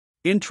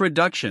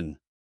Introduction.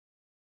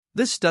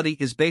 This study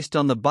is based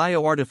on the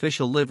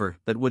bioartificial liver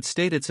that would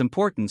state its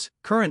importance,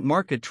 current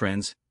market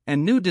trends,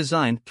 and new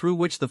design through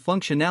which the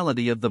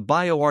functionality of the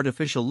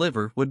bioartificial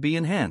liver would be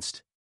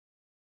enhanced.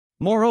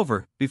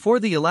 Moreover, before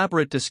the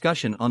elaborate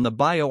discussion on the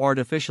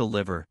bioartificial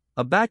liver,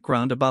 a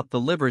background about the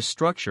liver's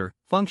structure,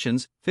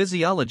 functions,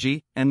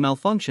 physiology, and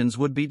malfunctions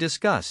would be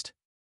discussed.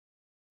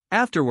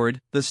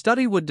 Afterward, the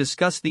study would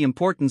discuss the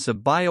importance of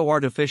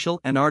bioartificial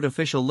and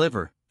artificial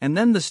liver, and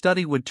then the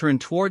study would turn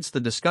towards the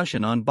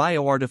discussion on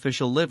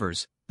bioartificial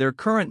livers, their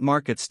current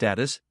market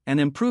status, and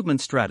improvement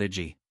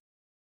strategy.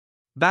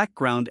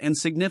 Background and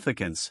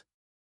significance.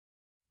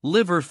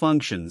 Liver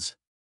functions.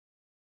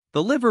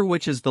 The liver,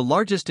 which is the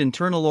largest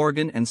internal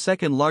organ and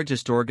second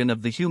largest organ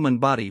of the human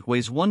body,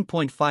 weighs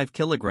 1.5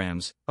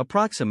 kilograms,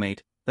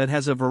 approximate, that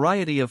has a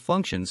variety of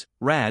functions,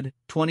 rad,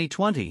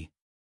 2020.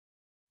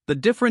 The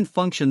different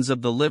functions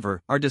of the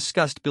liver are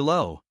discussed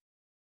below.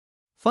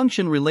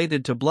 Function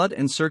related to blood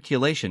and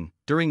circulation.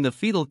 During the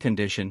fetal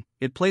condition,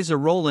 it plays a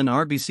role in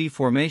RBC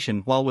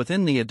formation, while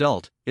within the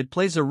adult, it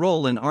plays a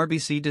role in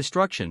RBC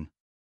destruction.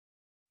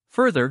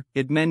 Further,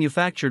 it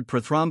manufactured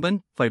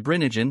prothrombin,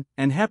 fibrinogen,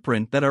 and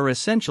heparin that are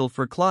essential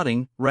for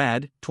clotting,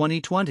 rad,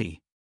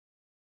 2020.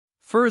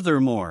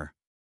 Furthermore,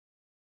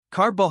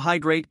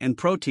 carbohydrate and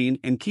protein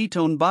and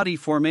ketone body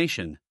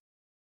formation.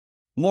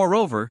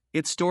 Moreover,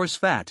 it stores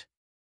fat.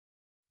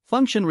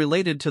 Function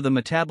related to the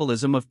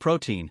metabolism of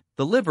protein.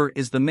 The liver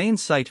is the main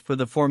site for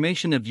the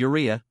formation of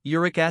urea,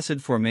 uric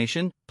acid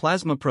formation,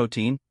 plasma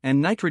protein,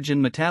 and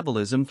nitrogen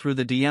metabolism through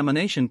the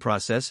deamination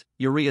process,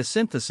 urea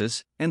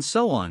synthesis, and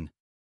so on.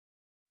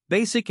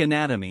 Basic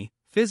anatomy,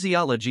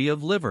 physiology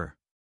of liver.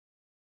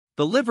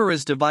 The liver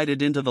is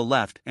divided into the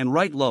left and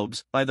right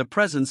lobes by the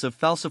presence of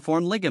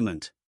falciform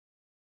ligament.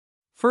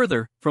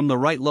 Further, from the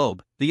right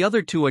lobe, the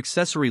other two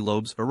accessory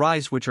lobes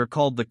arise, which are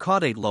called the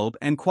caudate lobe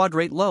and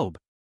quadrate lobe.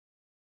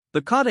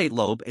 The caudate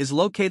lobe is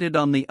located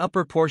on the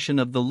upper portion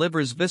of the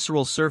liver's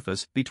visceral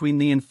surface between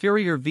the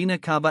inferior vena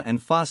cava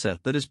and fossa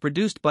that is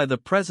produced by the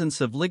presence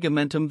of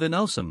ligamentum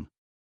venosum.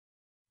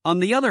 On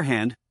the other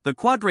hand, the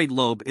quadrate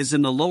lobe is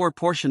in the lower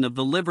portion of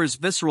the liver's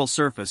visceral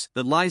surface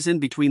that lies in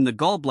between the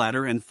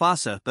gallbladder and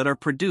fossa that are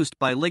produced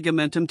by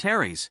ligamentum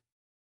teres.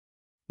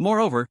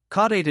 Moreover,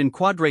 caudate and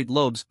quadrate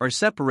lobes are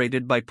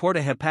separated by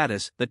porta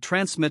hepatis that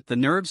transmit the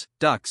nerves,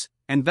 ducts,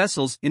 and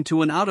vessels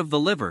into and out of the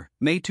liver.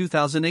 May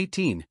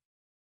 2018.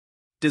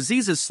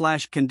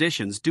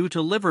 Diseases/conditions due to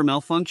liver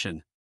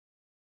malfunction.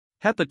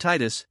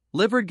 Hepatitis.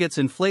 Liver gets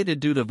inflated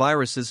due to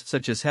viruses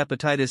such as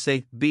hepatitis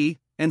A, B,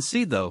 and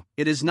C. Though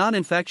it is not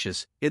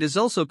infectious, it is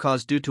also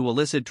caused due to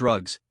illicit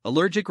drugs,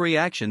 allergic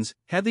reactions,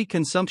 heavy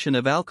consumption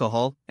of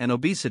alcohol, and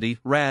obesity.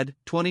 Rad,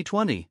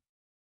 2020.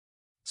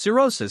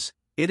 Cirrhosis.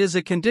 It is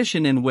a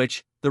condition in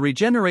which the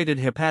regenerated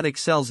hepatic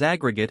cells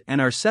aggregate and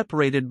are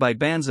separated by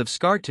bands of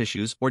scar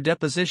tissues or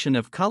deposition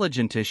of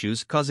collagen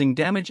tissues, causing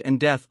damage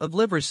and death of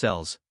liver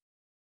cells.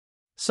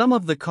 Some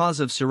of the cause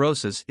of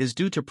cirrhosis is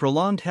due to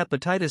prolonged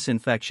hepatitis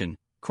infection,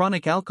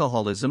 chronic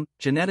alcoholism,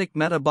 genetic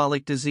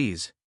metabolic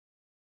disease.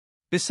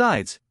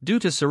 Besides, due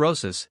to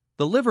cirrhosis,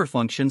 the liver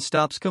function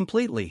stops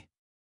completely.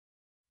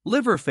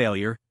 Liver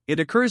failure. It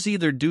occurs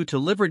either due to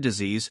liver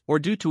disease or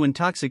due to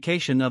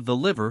intoxication of the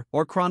liver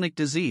or chronic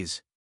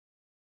disease.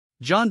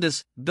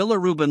 Jaundice.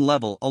 Bilirubin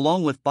level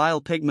along with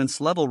bile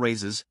pigments level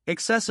raises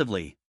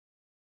excessively.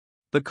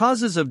 The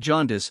causes of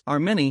jaundice are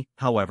many,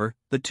 however,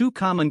 the two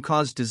common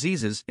cause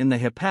diseases in the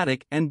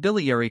hepatic and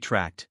biliary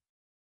tract.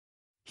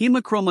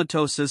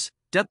 Hemochromatosis,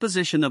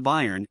 deposition of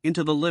iron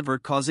into the liver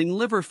causing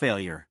liver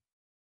failure.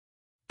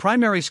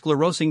 Primary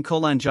sclerosing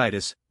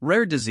cholangitis,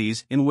 rare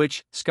disease in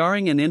which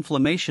scarring and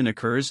inflammation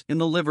occurs in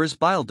the liver's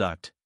bile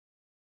duct.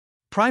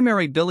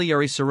 Primary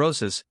biliary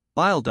cirrhosis,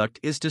 bile duct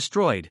is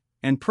destroyed,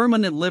 and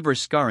permanent liver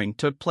scarring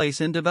took place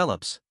and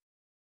develops.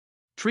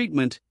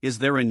 Treatment. Is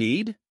there a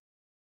need?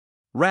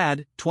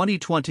 Rad,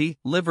 2020.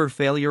 Liver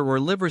failure or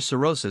liver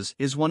cirrhosis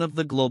is one of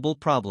the global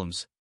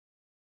problems.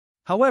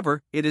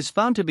 However, it is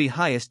found to be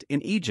highest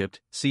in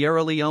Egypt,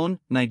 Sierra Leone,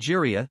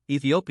 Nigeria,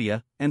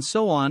 Ethiopia, and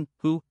so on.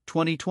 WHO,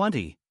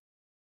 2020.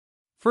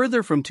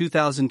 Further, from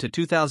 2000 to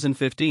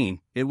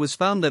 2015, it was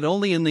found that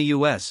only in the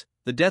U.S.,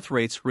 the death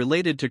rates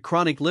related to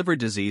chronic liver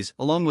disease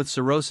along with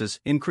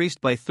cirrhosis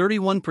increased by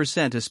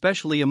 31%,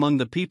 especially among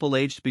the people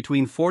aged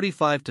between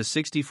 45 to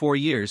 64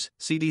 years,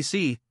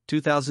 CDC,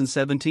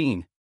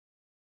 2017.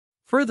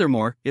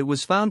 Furthermore, it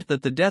was found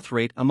that the death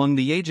rate among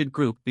the aged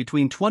group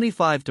between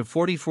 25 to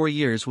 44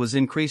 years was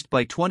increased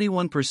by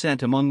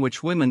 21%, among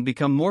which women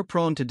become more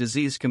prone to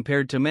disease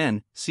compared to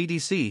men,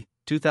 CDC,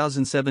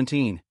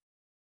 2017.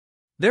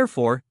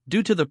 Therefore,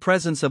 due to the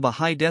presence of a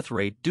high death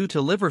rate due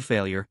to liver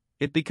failure,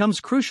 it becomes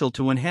crucial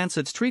to enhance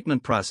its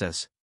treatment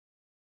process.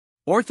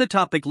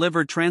 Orthotopic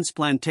liver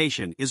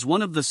transplantation is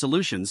one of the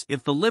solutions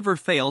if the liver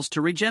fails to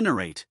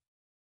regenerate.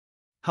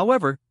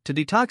 However, to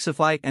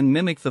detoxify and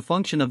mimic the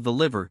function of the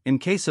liver in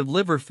case of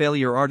liver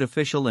failure,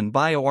 artificial and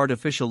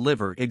bioartificial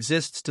liver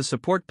exists to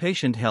support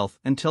patient health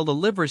until the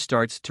liver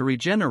starts to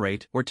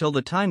regenerate or till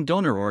the time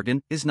donor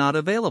organ is not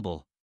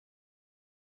available.